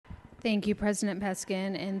Thank you, President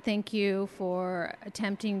Peskin, and thank you for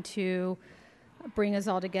attempting to bring us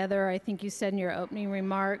all together. I think you said in your opening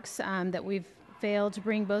remarks that we've failed to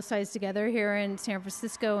bring both sides together here in San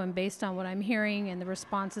Francisco, and based on what I'm hearing and the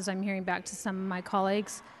responses I'm hearing back to some of my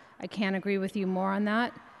colleagues, I can't agree with you more on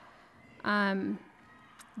that.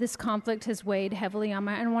 This conflict has weighed heavily on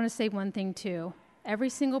and I want to say one thing too. Every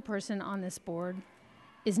single person on this board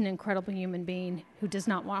is an incredible human being who does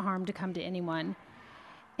not want harm to come to anyone.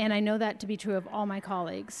 And I know that to be true of all my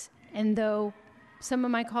colleagues. And though some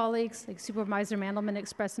of my colleagues, like Supervisor Mandelman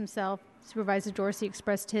expressed himself, Supervisor Dorsey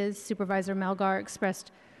expressed his, Supervisor Melgar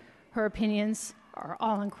expressed her opinions, are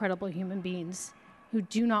all incredible human beings who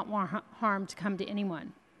do not want harm to come to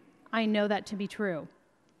anyone. I know that to be true.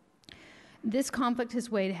 This conflict has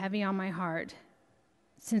weighed heavy on my heart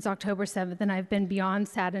since October 7th, and I've been beyond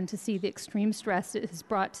saddened to see the extreme stress it has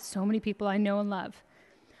brought to so many people I know and love.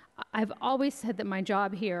 I've always said that my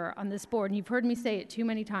job here on this board, and you've heard me say it too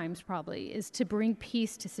many times probably, is to bring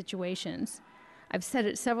peace to situations. I've said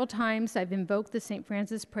it several times. I've invoked the St.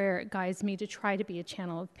 Francis prayer. It guides me to try to be a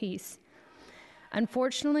channel of peace.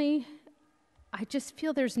 Unfortunately, I just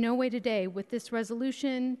feel there's no way today with this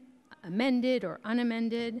resolution, amended or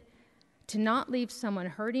unamended, to not leave someone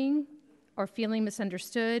hurting or feeling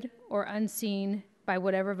misunderstood or unseen by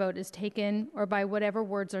whatever vote is taken or by whatever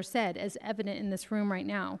words are said, as evident in this room right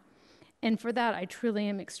now. And for that, I truly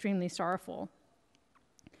am extremely sorrowful.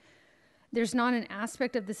 There's not an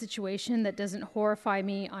aspect of the situation that doesn't horrify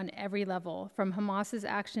me on every level, from Hamas's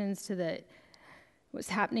actions to what's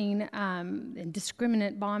happening in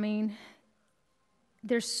indiscriminate bombing.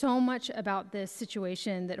 There's so much about this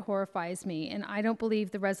situation that horrifies me, and I don't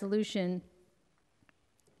believe the resolution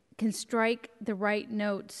can strike the right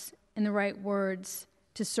notes and the right words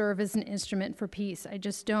to serve as an instrument for peace. I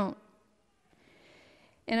just don't.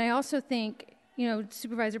 And I also think,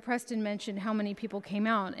 Supervisor Preston mentioned how many people came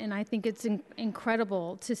out, and I think it's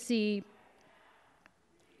incredible to see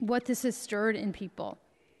what this has stirred in people.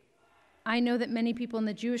 I know that many people in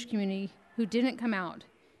the Jewish community who didn't come out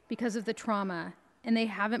because of the trauma, and they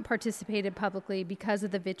haven't participated publicly because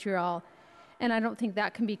of the vitriol, and I don't think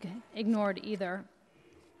that can be ignored either.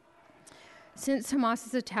 Since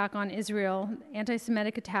Hamas's attack on Israel,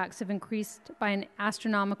 anti-Semitic attacks have increased by an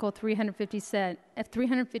astronomical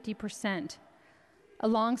 350%,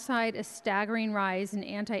 alongside a staggering rise in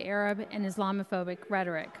anti-Arab and Islamophobic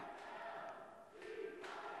rhetoric.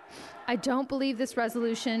 I don't believe this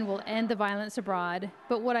resolution will end the violence abroad,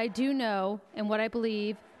 but what I do know and what I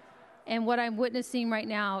believe and what I'm witnessing right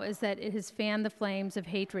now is that it has fanned the flames of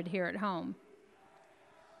hatred here at home.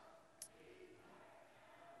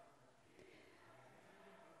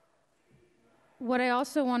 What I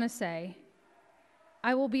also want to say,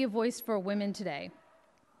 I will be a voice for women today.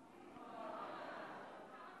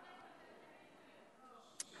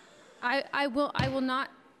 I will not.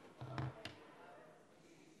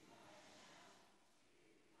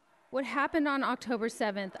 What happened on October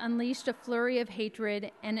 7th unleashed a flurry of hatred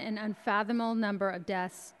and an unfathomable number of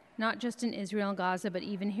deaths, not just in Israel and Gaza, but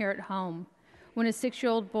even here at home, when a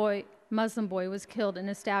 6-year-old Muslim boy was killed in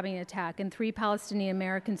a stabbing attack and 3 Palestinian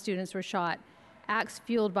American students were shot. Acts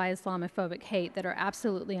fueled by Islamophobic hate that are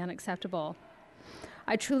absolutely unacceptable.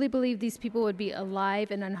 I truly believe these people would be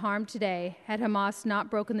alive and unharmed today had Hamas not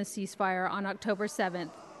broken the ceasefire on October 7th.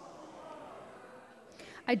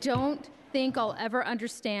 I don't think I'll ever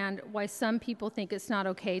understand why some people think it's not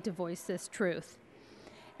okay to voice this truth.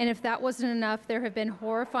 And if that wasn't enough, there have been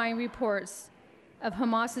horrifying reports of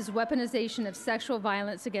Hamas's weaponization of sexual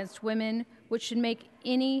violence against women, which should make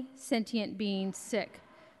any sentient being sick.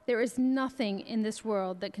 There is nothing in this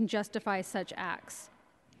world that can justify such acts.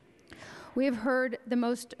 We have heard the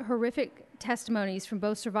most horrific testimonies from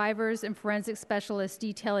both survivors and forensic specialists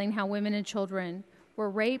detailing how women and children were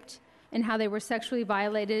raped and how they were sexually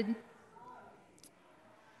violated.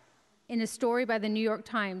 In a story by the New York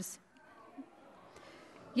Times,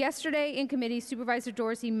 yesterday in committee, Supervisor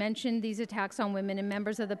Dorsey mentioned these attacks on women, and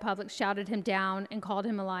members of the public shouted him down and called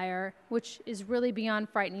him a liar, which is really beyond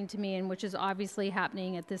frightening to me and which is obviously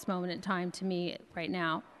happening at this moment in time to me right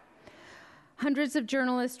now. Hundreds of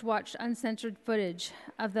journalists watched uncensored footage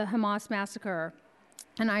of the Hamas massacre,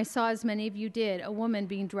 and I saw, as many of you did, a woman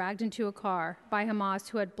being dragged into a car by Hamas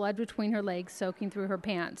who had blood between her legs soaking through her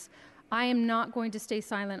pants. I am not going to stay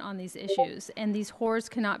silent on these issues, and these horrors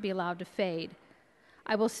cannot be allowed to fade.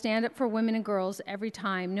 I will stand up for women and girls every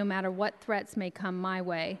time, no matter what threats may come my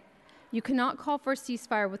way. You cannot call for a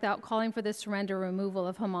ceasefire without calling for the surrender or removal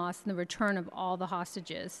of Hamas and the return of all the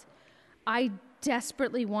hostages. I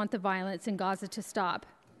desperately want the violence in Gaza to stop.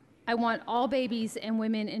 I want all babies and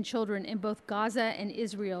women and children in both Gaza and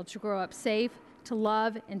Israel to grow up safe, to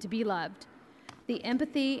love, and to be loved. The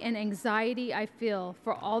empathy and anxiety I feel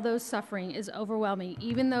for all those suffering is overwhelming,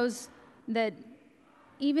 even those that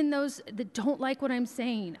don't like what I'm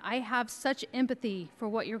saying. I have such empathy for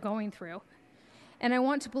what you're going through. And I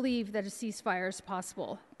want to believe that a ceasefire is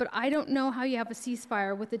possible. But I don't know how you have a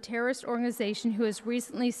ceasefire with a terrorist organization who has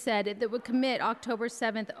recently said that would commit October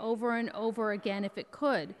 7th over and over again if it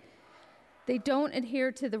could. They don't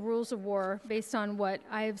adhere to the rules of war based on what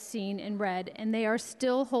I have seen and read, and they are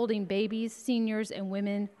still holding babies, seniors, and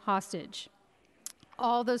women hostage.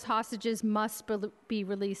 All those hostages must be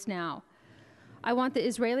released now. I want the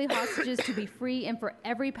Israeli hostages to be free and for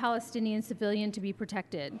every Palestinian civilian to be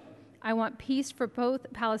protected. I want peace for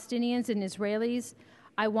both Palestinians and Israelis.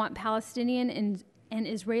 I want Palestinian and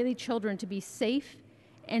Israeli children to be safe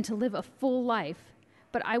and to live a full life.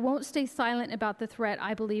 But I won't stay silent about the threat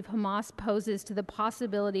I believe Hamas poses to the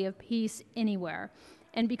possibility of peace anywhere.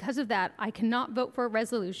 And because of that, I cannot vote for a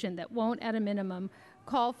resolution that won't, at a minimum,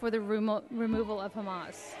 call for the removal of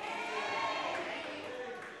Hamas.